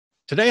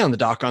Today on the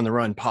Doc on the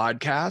Run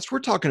podcast, we're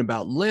talking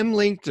about limb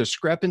length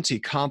discrepancy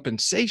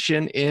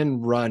compensation in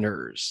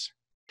runners.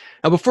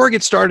 Now, before I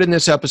get started in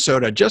this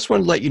episode, I just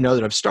want to let you know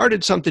that I've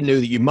started something new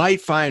that you might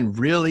find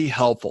really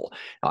helpful.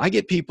 Now, I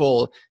get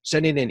people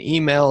sending in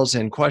emails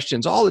and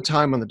questions all the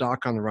time on the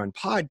Doc on the Run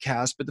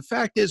podcast, but the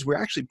fact is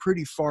we're actually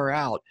pretty far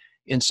out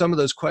in some of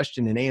those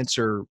question and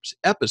answer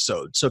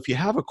episodes. So if you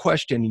have a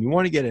question and you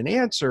want to get an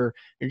answer,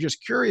 you're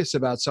just curious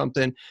about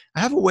something, I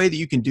have a way that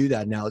you can do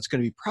that now. It's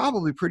going to be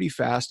probably pretty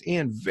fast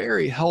and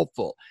very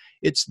helpful.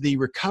 It's the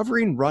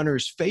Recovering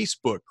Runners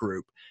Facebook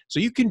group. So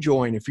you can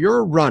join if you're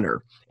a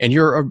runner and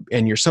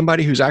you're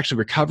somebody who's actually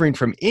recovering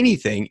from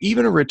anything,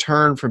 even a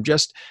return from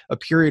just a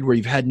period where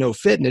you've had no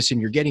fitness and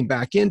you're getting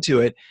back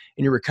into it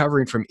and you're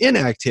recovering from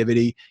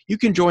inactivity, you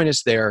can join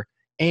us there.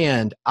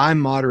 And I'm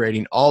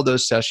moderating all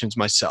those sessions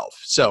myself.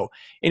 So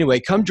anyway,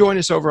 come join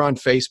us over on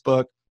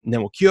Facebook, and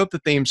then we'll cue up the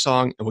theme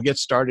song and we'll get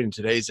started in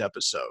today's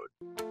episode.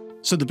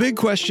 So the big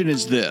question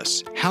is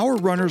this: how are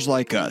runners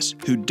like us,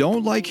 who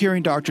don't like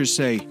hearing doctors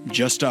say,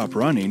 just stop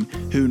running,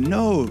 who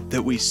know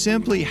that we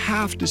simply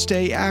have to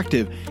stay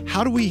active,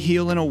 how do we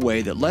heal in a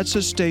way that lets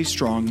us stay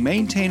strong,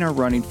 maintain our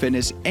running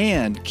fitness,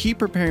 and keep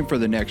preparing for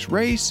the next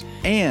race,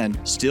 and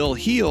still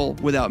heal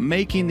without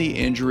making the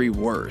injury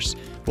worse?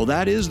 Well,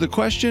 that is the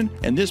question,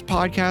 and this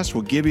podcast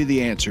will give you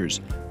the answers.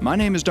 My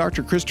name is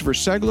Dr. Christopher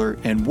Segler,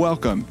 and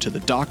welcome to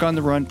the Doc on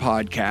the Run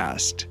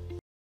podcast.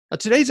 Now,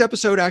 today's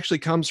episode actually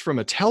comes from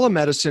a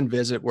telemedicine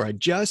visit where I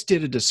just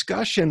did a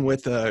discussion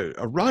with a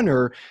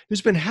runner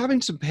who's been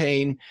having some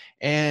pain,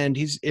 and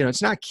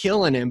it's not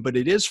killing him, but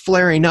it is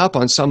flaring up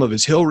on some of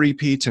his hill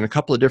repeats and a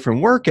couple of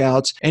different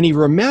workouts. And he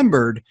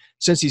remembered,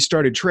 since he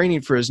started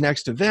training for his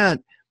next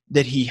event,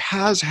 that he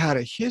has had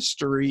a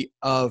history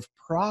of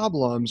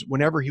problems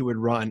whenever he would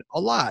run a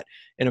lot.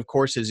 And of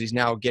course, as he's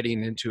now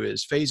getting into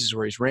his phases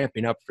where he's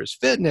ramping up for his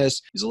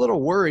fitness, he's a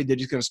little worried that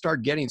he's going to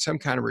start getting some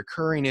kind of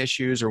recurring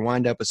issues or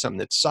wind up with something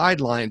that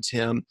sidelines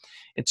him.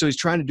 And so he's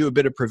trying to do a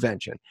bit of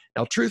prevention.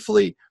 Now,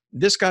 truthfully,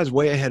 this guy's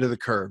way ahead of the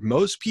curve.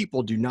 Most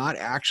people do not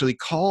actually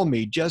call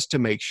me just to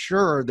make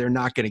sure they're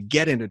not going to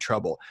get into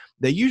trouble.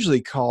 They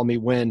usually call me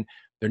when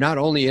they're not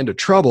only into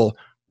trouble,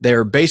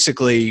 they're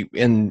basically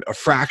in a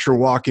fracture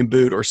walking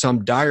boot or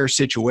some dire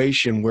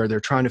situation where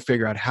they're trying to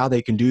figure out how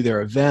they can do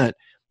their event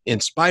in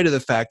spite of the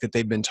fact that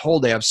they've been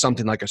told they have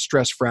something like a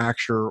stress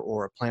fracture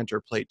or a plantar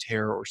plate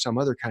tear or some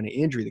other kind of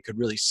injury that could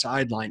really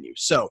sideline you.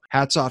 So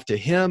hats off to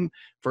him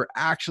for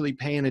actually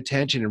paying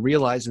attention and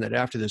realizing that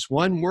after this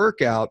one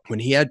workout, when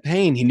he had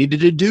pain, he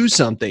needed to do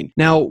something.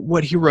 Now,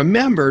 what he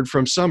remembered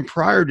from some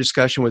prior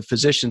discussion with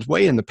physicians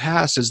way in the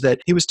past is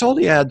that he was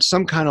told he had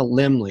some kind of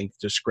limb length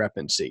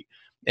discrepancy.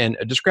 And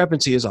a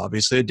discrepancy is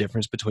obviously a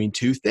difference between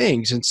two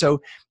things. And so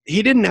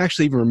he didn't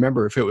actually even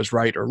remember if it was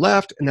right or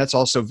left. And that's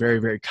also very,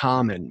 very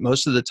common.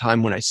 Most of the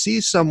time when I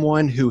see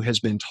someone who has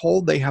been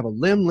told they have a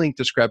limb length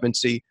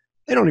discrepancy,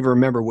 they don't even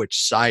remember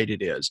which side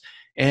it is.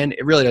 And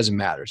it really doesn't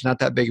matter. It's not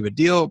that big of a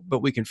deal,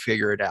 but we can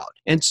figure it out.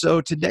 And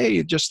so today,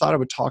 I just thought I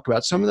would talk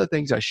about some of the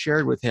things I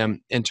shared with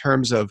him in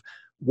terms of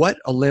what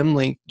a limb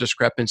length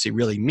discrepancy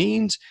really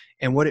means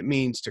and what it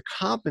means to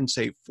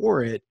compensate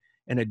for it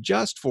and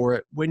adjust for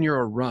it when you're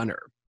a runner.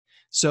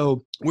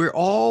 So we're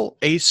all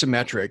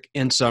asymmetric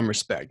in some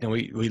respect, and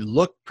we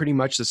look pretty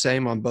much the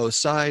same on both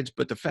sides,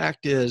 but the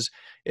fact is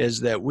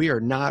that we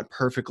are not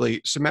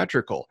perfectly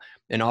symmetrical.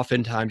 And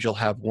oftentimes you'll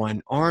have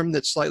one arm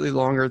that's slightly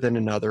longer than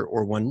another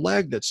or one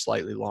leg that's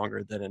slightly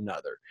longer than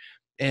another.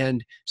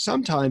 And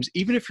sometimes,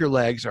 even if your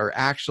legs are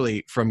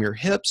actually from your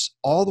hips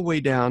all the way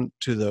down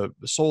to the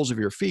soles of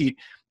your feet,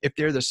 if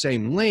they're the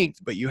same length,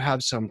 but you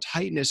have some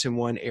tightness in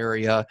one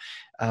area,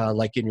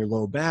 like in your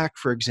low back,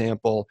 for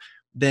example,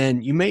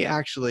 then you may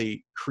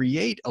actually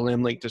create a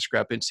limb length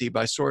discrepancy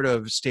by sort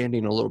of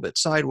standing a little bit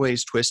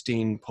sideways,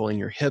 twisting, pulling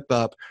your hip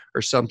up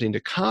or something to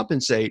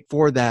compensate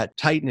for that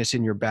tightness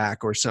in your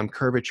back or some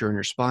curvature in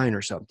your spine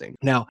or something.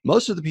 Now,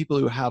 most of the people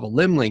who have a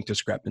limb length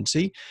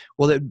discrepancy,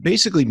 well, that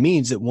basically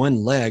means that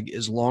one leg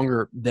is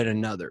longer than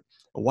another.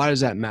 Why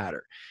does that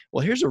matter?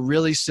 Well, here's a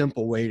really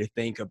simple way to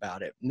think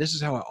about it. And this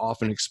is how I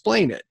often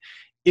explain it.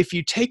 If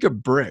you take a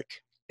brick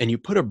and you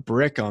put a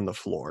brick on the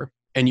floor,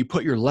 and you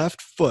put your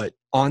left foot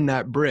on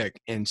that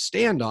brick and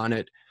stand on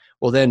it,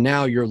 well, then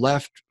now your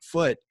left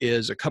foot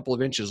is a couple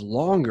of inches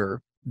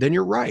longer than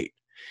your right.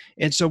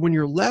 And so when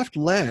your left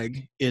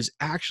leg is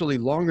actually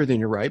longer than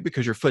your right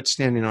because your foot's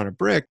standing on a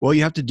brick, well,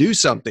 you have to do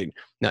something.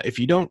 Now, if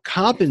you don't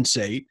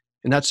compensate,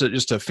 and that's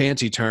just a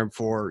fancy term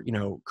for,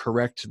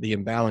 correct the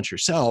imbalance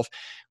yourself,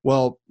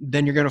 well,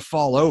 then you're going to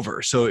fall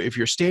over. So if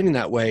you're standing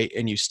that way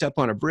and you step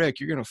on a brick,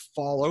 you're going to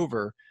fall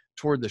over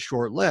toward the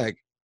short leg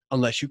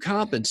unless you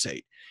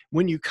compensate.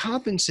 When you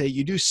compensate,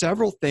 you do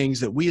several things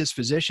that we as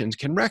physicians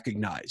can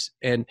recognize.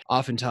 And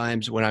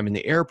oftentimes when I'm in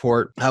the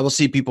airport, I will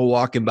see people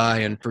walking by,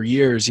 and for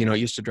years, it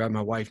used to drive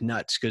my wife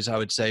nuts because I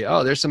would say,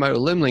 oh, there's somebody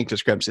with a limb length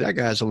discrepancy. That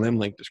guy has a limb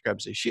length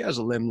discrepancy. She has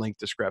a limb length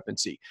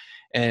discrepancy.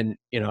 And,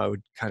 I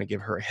would kind of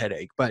give her a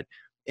headache. But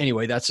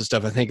Anyway, that's the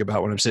stuff I think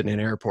about when I'm sitting in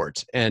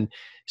airports. And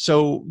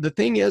so the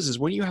thing is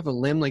when you have a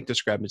limb length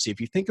discrepancy, if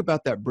you think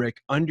about that brick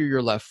under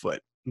your left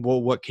foot,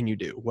 well, what can you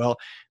do? Well,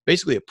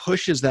 basically it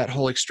pushes that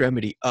whole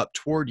extremity up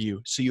toward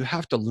you. So you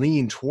have to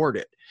lean toward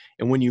it.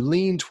 And when you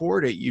lean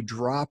toward it, you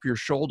drop your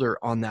shoulder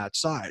on that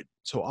side.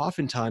 So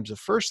oftentimes the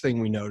first thing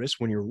we notice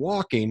when you're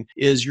walking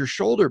is your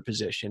shoulder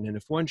position. And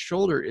if one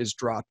shoulder is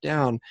dropped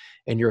down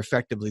and you're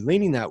effectively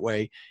leaning that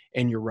way,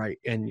 and your right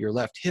and your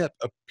left hip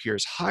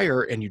appears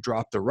higher and you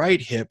drop the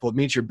right hip, well, it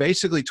means you're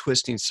basically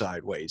twisting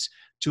sideways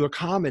to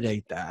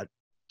accommodate that,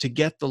 to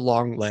get the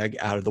long leg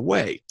out of the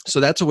way. So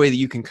that's a way that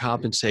you can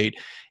compensate,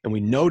 and we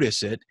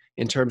notice it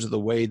in terms of the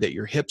way that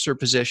your hips are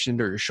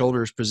positioned or your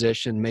shoulders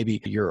positioned,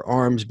 maybe your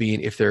arms being,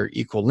 if they're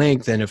equal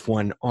length, and if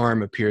one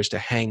arm appears to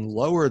hang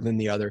lower than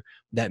the other,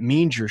 that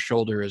means your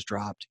shoulder is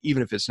dropped,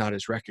 even if it's not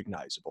as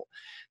recognizable.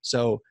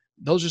 So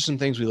those are some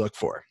things we look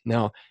for.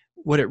 Now,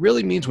 what it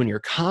really means when you're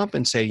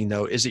compensating,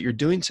 though, is that you're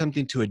doing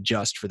something to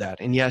adjust for that.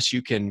 And yes,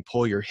 you can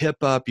pull your hip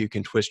up, you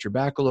can twist your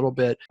back a little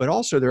bit, but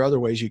also there are other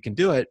ways you can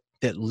do it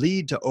that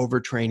lead to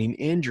overtraining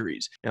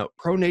injuries. Now,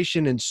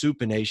 pronation and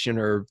supination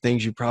are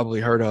things you've probably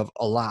heard of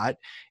a lot.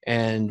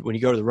 And when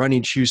you go to the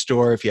running shoe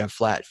store, if you have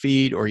flat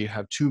feet or you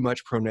have too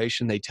much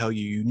pronation, they tell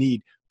you you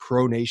need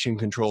pronation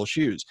control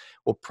shoes.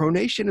 Well,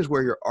 pronation is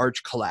where your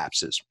arch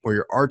collapses, where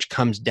your arch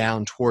comes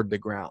down toward the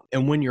ground.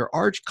 And when your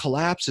arch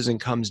collapses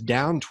and comes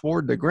down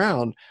toward the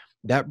ground,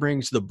 that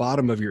brings the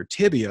bottom of your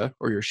tibia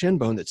or your shin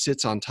bone that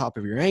sits on top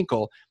of your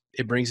ankle,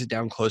 it brings it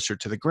down closer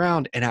to the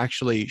ground and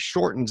actually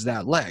shortens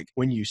that leg.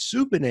 When you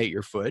supinate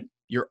your foot,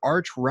 your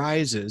arch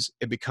rises,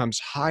 it becomes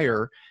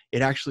higher,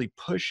 it actually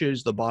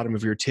pushes the bottom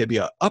of your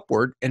tibia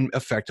upward and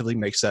effectively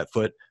makes that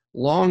foot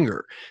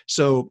longer.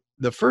 So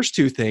the first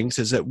two things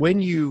is that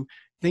when you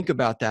think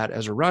about that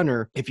as a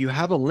runner, if you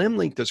have a limb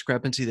length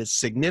discrepancy that's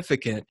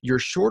significant, your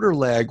shorter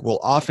leg will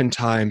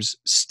oftentimes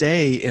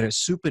stay in a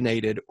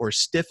supinated or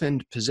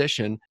stiffened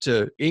position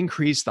to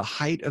increase the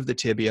height of the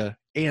tibia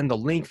and the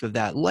length of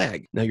that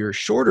leg. Now, your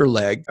longer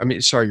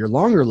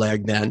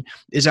leg then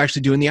is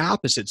actually doing the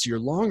opposite. So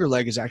your longer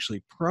leg is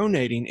actually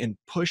pronating and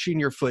pushing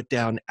your foot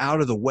down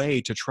out of the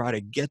way to try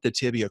to get the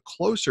tibia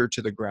closer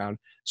to the ground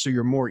so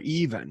you're more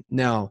even.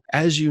 Now,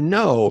 as you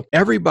know,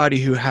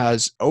 everybody who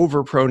has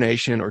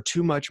overpronation or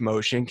too much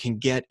motion can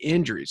get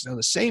injuries. Now,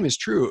 the same is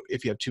true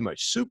if you have too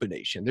much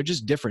supination. They're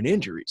just different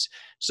injuries.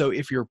 So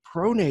if you're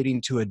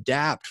pronating to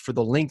adapt for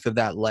the length of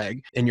that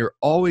leg and you're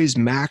always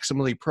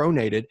maximally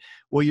pronated,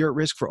 well, you're at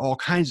risk for all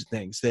kinds of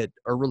things that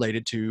are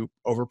related to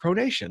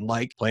overpronation,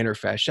 like plantar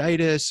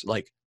fasciitis,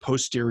 like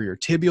posterior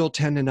tibial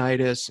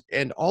tendonitis,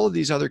 and all of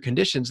these other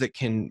conditions that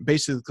can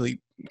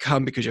basically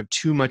come because you have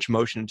too much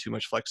motion and too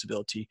much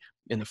flexibility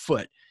in the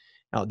foot.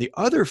 Now, the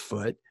other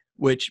foot,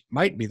 which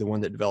might be the one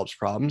that develops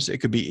problems, it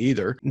could be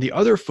either. The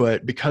other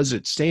foot, because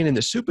it's staying in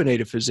the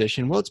supinated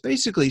position, well, it's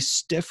basically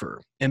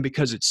stiffer. And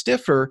because it's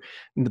stiffer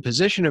in the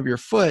position of your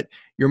foot,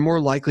 you're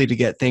more likely to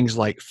get things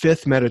like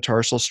fifth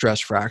metatarsal stress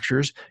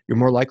fractures. You're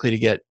more likely to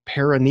get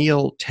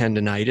peroneal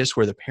tendonitis,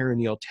 where the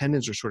peroneal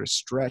tendons are sort of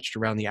stretched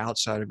around the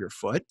outside of your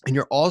foot. And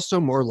you're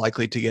also more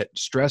likely to get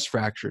stress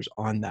fractures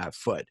on that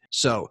foot.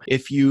 So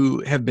if you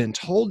have been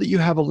told that you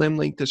have a limb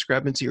length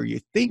discrepancy or you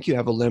think you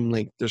have a limb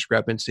length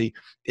discrepancy,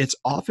 it's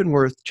often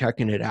worth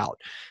checking it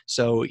out.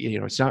 So,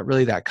 it's not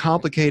really that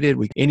complicated.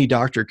 Any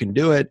doctor can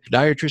do it. A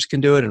podiatrist can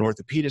do it. An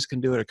orthopedist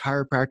can do it. A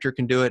chiropractor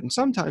can do it. And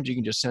sometimes you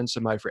can just send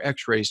somebody for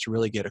x-rays to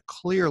really get a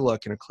clear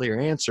look and a clear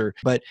answer.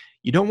 But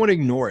you don't want to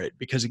ignore it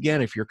because,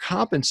 again, if you're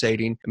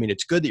compensating,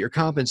 it's good that you're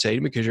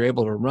compensating because you're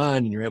able to run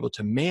and you're able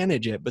to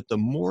manage it. But the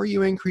more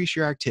you increase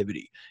your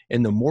activity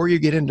and the more you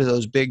get into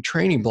those big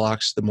training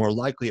blocks, the more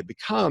likely it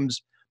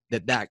becomes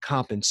that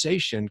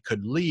compensation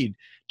could lead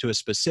to a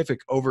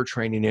specific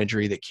overtraining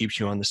injury that keeps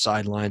you on the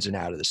sidelines and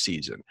out of the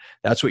season.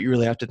 That's what you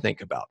really have to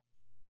think about.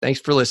 Thanks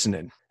for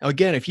listening. Now,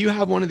 again, if you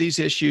have one of these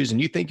issues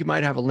and you think you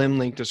might have a limb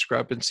length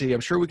discrepancy,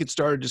 I'm sure we could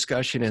start a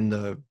discussion in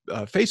the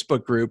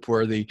Facebook group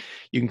where you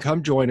can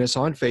come join us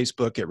on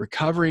Facebook at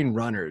Recovering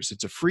Runners.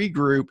 It's a free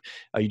group.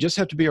 You just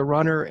have to be a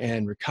runner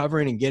and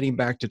recovering and getting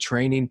back to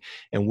training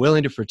and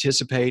willing to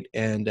participate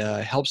and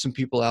help some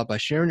people out by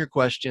sharing your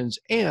questions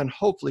and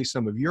hopefully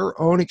some of your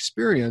own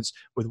experience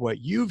with what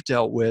you've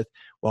dealt with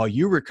while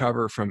you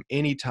recover from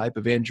any type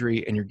of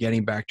injury and you're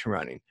getting back to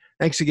running.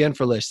 Thanks again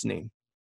for listening.